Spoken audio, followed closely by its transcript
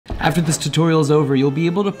After this tutorial is over, you'll be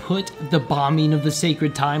able to put the bombing of the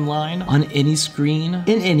sacred timeline on any screen,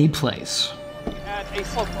 in any place.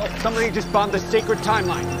 Somebody just bombed the sacred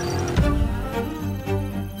timeline.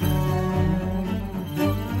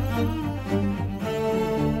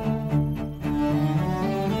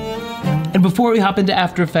 And before we hop into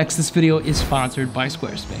After Effects, this video is sponsored by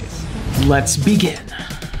Squarespace. Let's begin.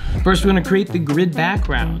 First, we're gonna create the grid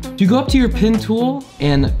background. You go up to your pen tool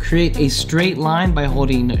and create a straight line by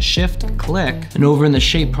holding Shift, click, and over in the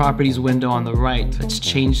shape properties window on the right, let's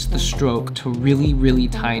change the stroke to really, really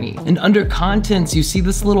tiny. And under contents, you see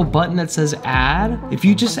this little button that says add. If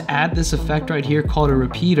you just add this effect right here called a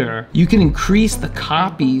repeater, you can increase the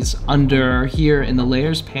copies under here in the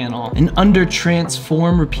layers panel. And under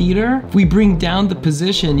transform repeater, if we bring down the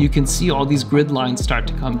position, you can see all these grid lines start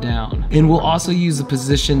to come down. And we'll also use the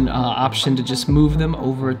position option to just move them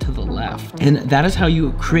over to the left. And that is how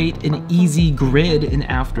you create an easy grid in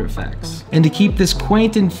After Effects. And to keep this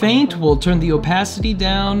quaint and faint, we'll turn the opacity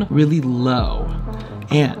down really low.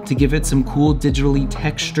 And to give it some cool digitally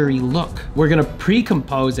textury look, we're gonna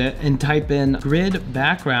pre-compose it and type in grid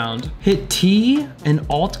background, hit T and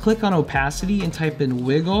alt click on opacity and type in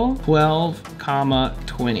wiggle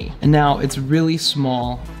 12,20. And now it's really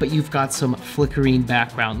small, but you've got some flickering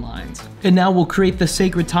background lines. And now we'll create the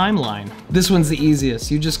sacred timeline. This one's the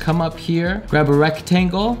easiest. You just come up here, grab a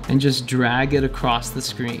rectangle and just drag it across the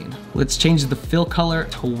screen. Let's change the fill color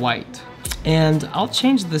to white. And I'll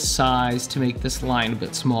change the size to make this line a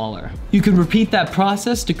bit smaller. You can repeat that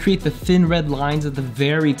process to create the thin red lines at the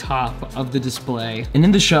very top of the display. And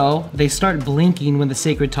in the show, they start blinking when the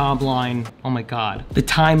sacred timeline, oh my God, the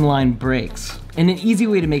timeline breaks. And an easy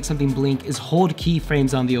way to make something blink is hold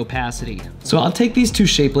keyframes on the opacity. So I'll take these two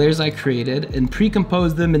shape layers I created and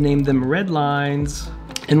pre-compose them and name them red lines.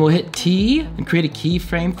 And we'll hit T and create a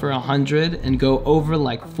keyframe for 100 and go over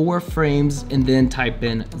like 4 frames and then type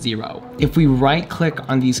in 0. If we right click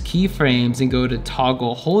on these keyframes and go to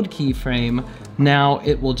toggle hold keyframe, now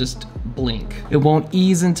it will just blink. It won't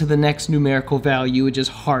ease into the next numerical value, it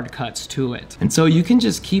just hard cuts to it. And so you can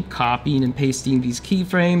just keep copying and pasting these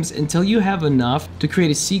keyframes until you have enough to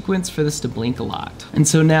create a sequence for this to blink a lot. And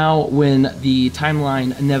so now when the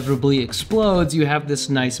timeline inevitably explodes, you have this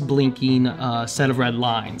nice blinking set of red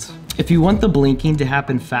lines. If you want the blinking to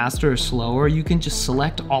happen faster or slower, you can just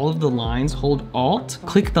select all of the lines, hold Alt,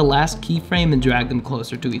 click the last keyframe and drag them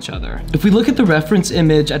closer to each other. If we look at the reference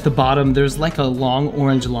image at the bottom, there's like a long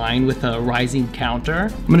orange line with a rising counter.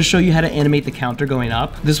 I'm gonna show you how to animate the counter going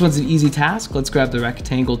up. This one's an easy task. Let's grab the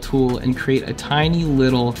rectangle tool and create a tiny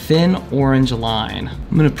little thin orange line.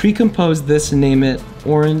 I'm gonna pre-compose this and name it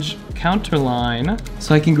orange counter line.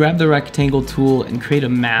 So I can grab the rectangle tool and create a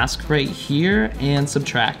mask right here and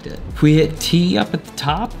subtract it. If we hit T up at the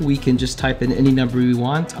top, we can just type in any number we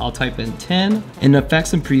want. I'll type in 10. In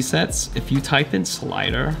effects and presets, if you type in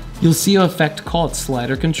slider, you'll see an effect called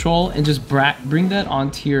slider control and just bring that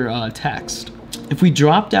onto your text. If we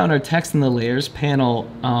drop down our text in the layers panel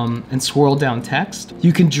and swirl down text,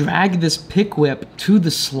 you can drag this pick whip to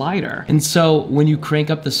the slider. And so when you crank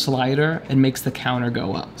up the slider, it makes the counter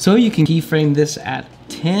go up. So you can keyframe this at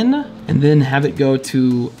 10 and then have it go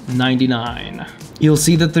to 99. You'll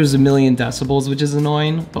see that there's a million decibels, which is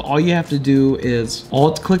annoying, but all you have to do is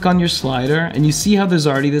alt click on your slider and you see how there's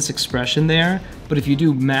already this expression there. But if you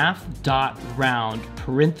do math.round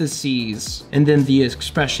parentheses and then the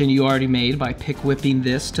expression you already made by pick whipping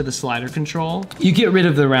this to the slider control, you get rid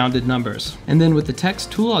of the rounded numbers. And then with the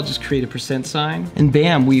text tool, I'll just create a % sign and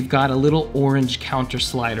bam, we've got a little orange counter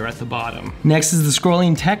slider at the bottom. Next is the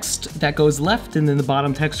scrolling text that goes left and then the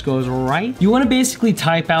bottom text goes right. You want to basically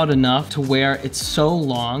type out enough to where it's so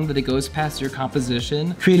long that it goes past your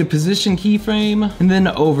composition. Create a position keyframe and then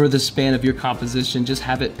over the span of your composition, just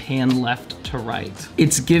have it pan left to right.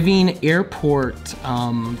 It's giving airport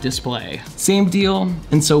display. Same deal.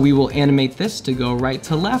 And so we will animate this to go right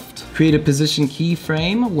to left. Create a position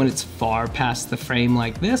keyframe when it's far past the frame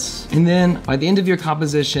like this. And then by the end of your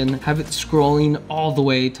composition, have it scrolling all the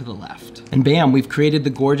way to the left. And bam, we've created the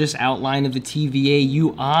gorgeous outline of the TVA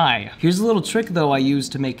UI. Here's a little trick though I use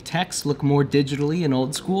to make text look more digitally and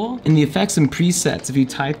old school. In the effects and presets, if you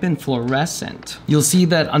type in fluorescent, you'll see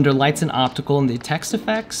that under lights and optical in the text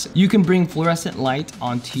effects, you can bring fluorescent light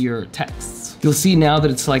onto your texts. You'll see now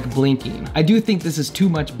that it's like blinking. I do think this is too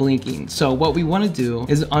much blinking. So what we want to do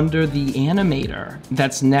is under the animator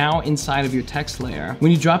that's now inside of your text layer,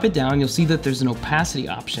 when you drop it down, you'll see that there's an opacity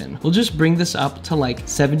option. We'll just bring this up to like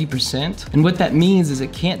 70%. And what that means is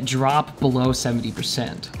it can't drop below 70%.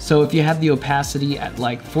 50%. So if you have the opacity at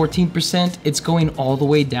like 14%, it's going all the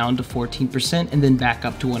way down to 14% and then back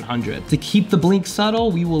up to 100. To keep the blink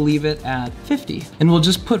subtle, we will leave it at 50. And we'll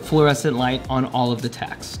just put fluorescent light on all of the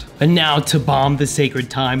text. And now to bomb the sacred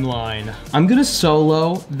timeline. I'm gonna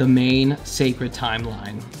solo the main sacred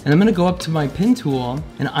timeline. And I'm gonna go up to my pen tool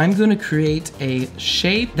and I'm gonna create a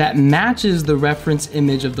shape that matches the reference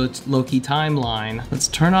image of the Loki timeline. Let's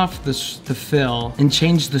turn off the fill and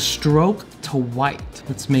change the stroke to white.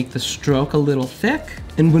 Let's make the stroke a little thick.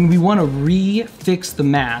 And when we want to refix the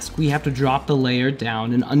mask, we have to drop the layer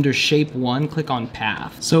down and under shape 1, click on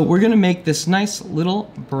path. So we're gonna make this nice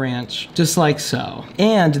little branch just like so.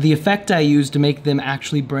 And the effect I use to make them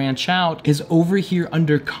actually branch out is over here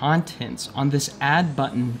under contents on this add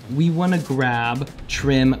button. We want to grab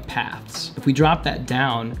trim paths. If we drop that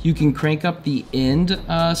down, you can crank up the end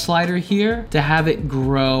slider here to have it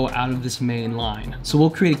grow out of this main line. So we'll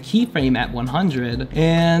create a keyframe at 100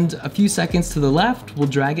 and a few seconds to the left, we'll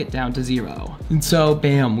drag it down to 0. And so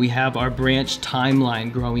bam, we have our branch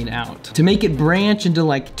timeline growing out. To make it branch into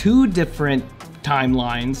like 2 different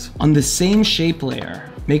timelines on the same shape layer,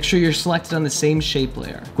 make sure you're selected on the same shape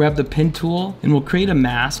layer. Grab the pen tool and we'll create a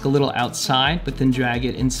mask a little outside, but then drag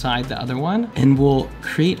it inside the other one. And we'll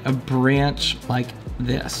create a branch like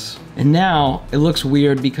this. And now it looks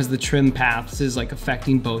weird because the trim paths is like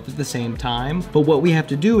affecting both at the same time. But what we have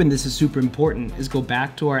to do, and this is super important, is go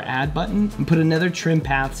back to our add button and put another trim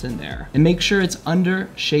paths in there and make sure it's under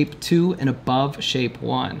shape 2 and above shape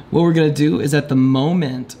 1. What we're gonna do is at the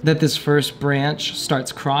moment that this first branch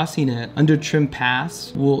starts crossing it, under trim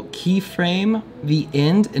paths, we'll keyframe the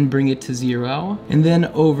end and bring it to 0. And then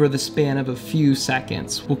over the span of a few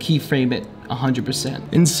seconds, we'll keyframe it 100%.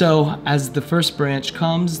 And so as the first branch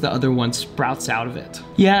comes, the other one sprouts out of it.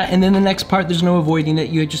 Yeah, and then the next part, there's no avoiding it.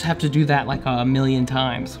 You just have to do that like a million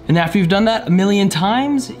times. And after you've done that a million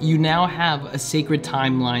times, you now have a sacred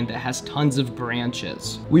timeline that has tons of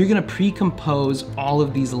branches. We're gonna pre-compose all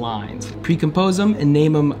of these lines. Pre-compose them and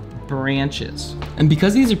name them branches. And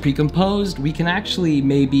because these are pre-composed, we can actually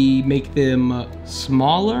maybe make them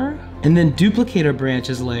smaller and then duplicate our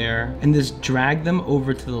branches layer and just drag them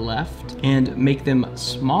over to the left and make them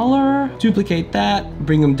smaller. Duplicate that,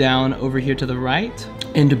 bring them down over here to the right.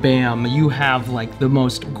 And bam, you have like the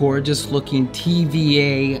most gorgeous looking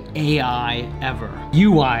TVA AI ever.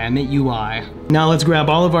 UI, I meant UI. Now let's grab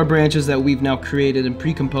all of our branches that we've now created and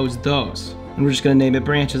pre-composed those. And we're just gonna name it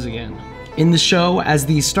branches again. In the show, as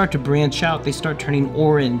these start to branch out, they start turning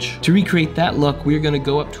orange. To recreate that look, we're gonna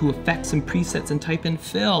go up to effects and presets and type in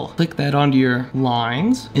fill. Click that onto your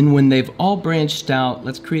lines. And when they've all branched out,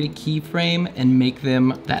 let's create a keyframe and make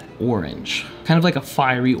them that orange. Kind of like a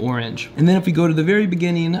fiery orange. And then if we go to the very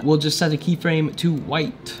beginning, we'll just set a keyframe to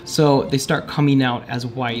white. So they start coming out as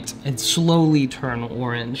white and slowly turn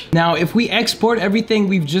orange. Now, if we export everything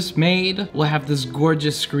we've just made, we'll have this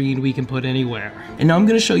gorgeous screen we can put anywhere. And now I'm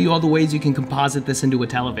gonna show you all the ways you can composite this into a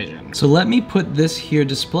television. So let me put this here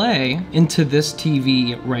display into this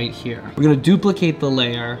TV right here. We're gonna duplicate the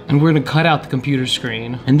layer and we're gonna cut out the computer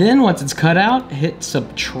screen. And then once it's cut out, hit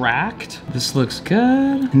subtract. This looks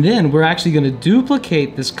good. And then we're actually gonna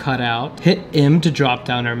duplicate this cutout, hit M to drop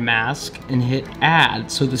down our mask, and hit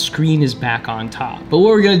add so the screen is back on top. But what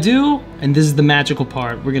we're gonna do, and this is the magical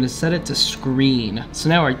part, we're gonna set it to screen. So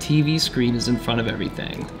now our TV screen is in front of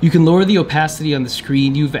everything. You can lower the opacity on the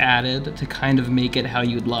screen you've added to kind of make it how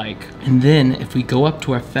you'd like. And then if we go up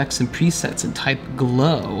to our effects and presets and type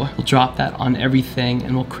glow, we'll drop that on everything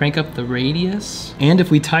and we'll crank up the radius. And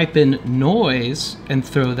if we type in noise and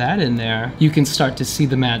throw that in there, you can start to see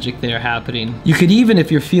the magic there happening. You could even,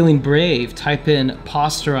 if you're feeling brave, type in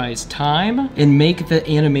posterize time and make the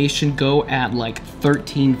animation go at like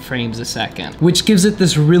 13 frames a second, which gives it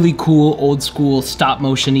this really cool old school stop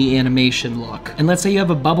motion-y animation look. And let's say you have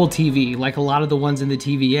a bubble TV, like a lot of the ones in the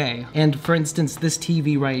TVA. And for instance, this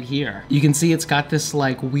TV right here, you can see it's got this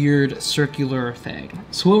like weird circular thing.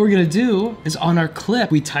 So what we're gonna do is on our clip,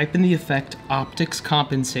 we type in the effect optics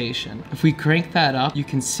compensation. If we crank that up, you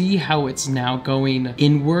can see how it's now going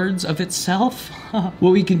inwards of itself.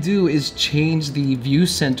 What we can do is change the view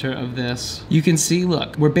center of this. You can see,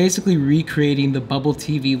 look, we're basically recreating the bubble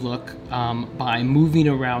TV look by moving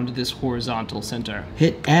around this horizontal center.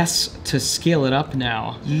 Hit S to scale it up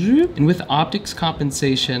now. And with optics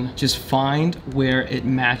compensation, just find where it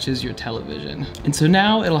matches your television. And so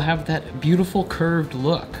now it'll have that beautiful curved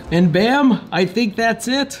look. And bam, I think that's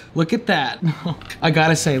it. Look at that. I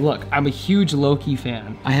gotta say, look, I'm a huge Loki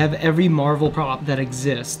fan. I have every Marvel prop that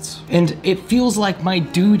exists. And it feels like my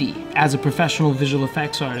duty as a professional visual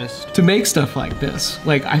effects artist to make stuff like this.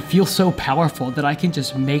 Like, I feel so powerful that I can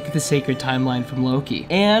just make the sacred sacred timeline from Loki.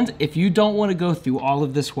 And if you don't want to go through all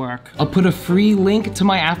of this work, I'll put a free link to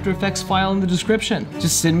my After Effects file in the description.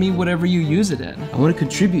 Just send me whatever you use it in. I want to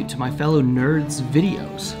contribute to my fellow nerds'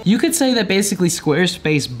 videos. You could say that basically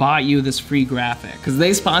Squarespace bought you this free graphic because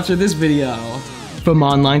they sponsor this video. From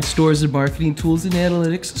online stores and marketing tools and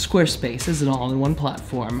analytics, Squarespace is an all-in-one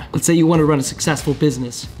platform. Let's say you want to run a successful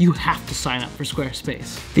business. You have to sign up for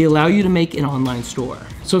Squarespace. They allow you to make an online store.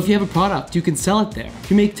 So if you have a product, you can sell it there.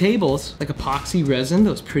 If you make tables, like epoxy resin,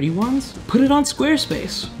 those pretty ones, put it on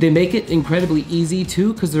Squarespace. They make it incredibly easy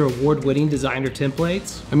too because they're award-winning designer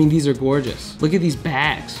templates. I mean, these are gorgeous. Look at these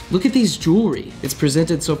bags. Look at these jewelry. It's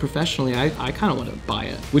presented so professionally, I kind of want to buy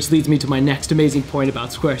it. Which leads me to my next amazing point about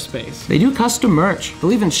Squarespace. They do custom merch.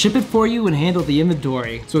 They'll even ship it for you and handle the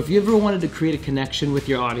inventory. So if you ever wanted to create a connection with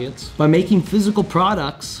your audience by making physical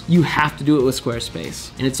products, you have to do it with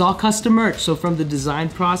Squarespace. And it's all custom merch, so from the design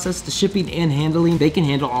process to shipping and handling, they can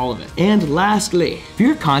handle all of it. And lastly, if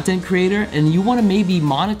you're a content creator and you want to maybe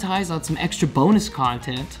monetize on some extra bonus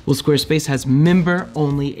content, well, Squarespace has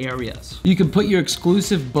member-only areas. You can put your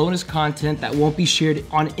exclusive bonus content that won't be shared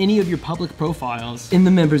on any of your public profiles in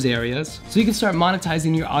the members areas, so you can start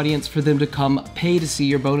monetizing your audience for them to come pay to see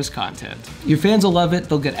your bonus content. Your fans will love it,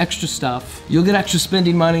 they'll get extra stuff, you'll get extra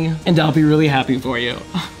spending money, and I'll be really happy for you.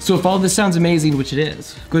 So if all this sounds amazing, which it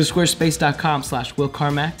is, go to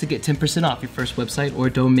squarespace.com/willcarmack to get 10% off your first website or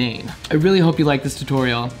domain. I really hope you like this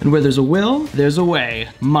tutorial, and where there's a will, there's a way.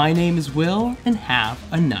 My name is Will, and have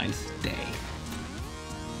a nice day.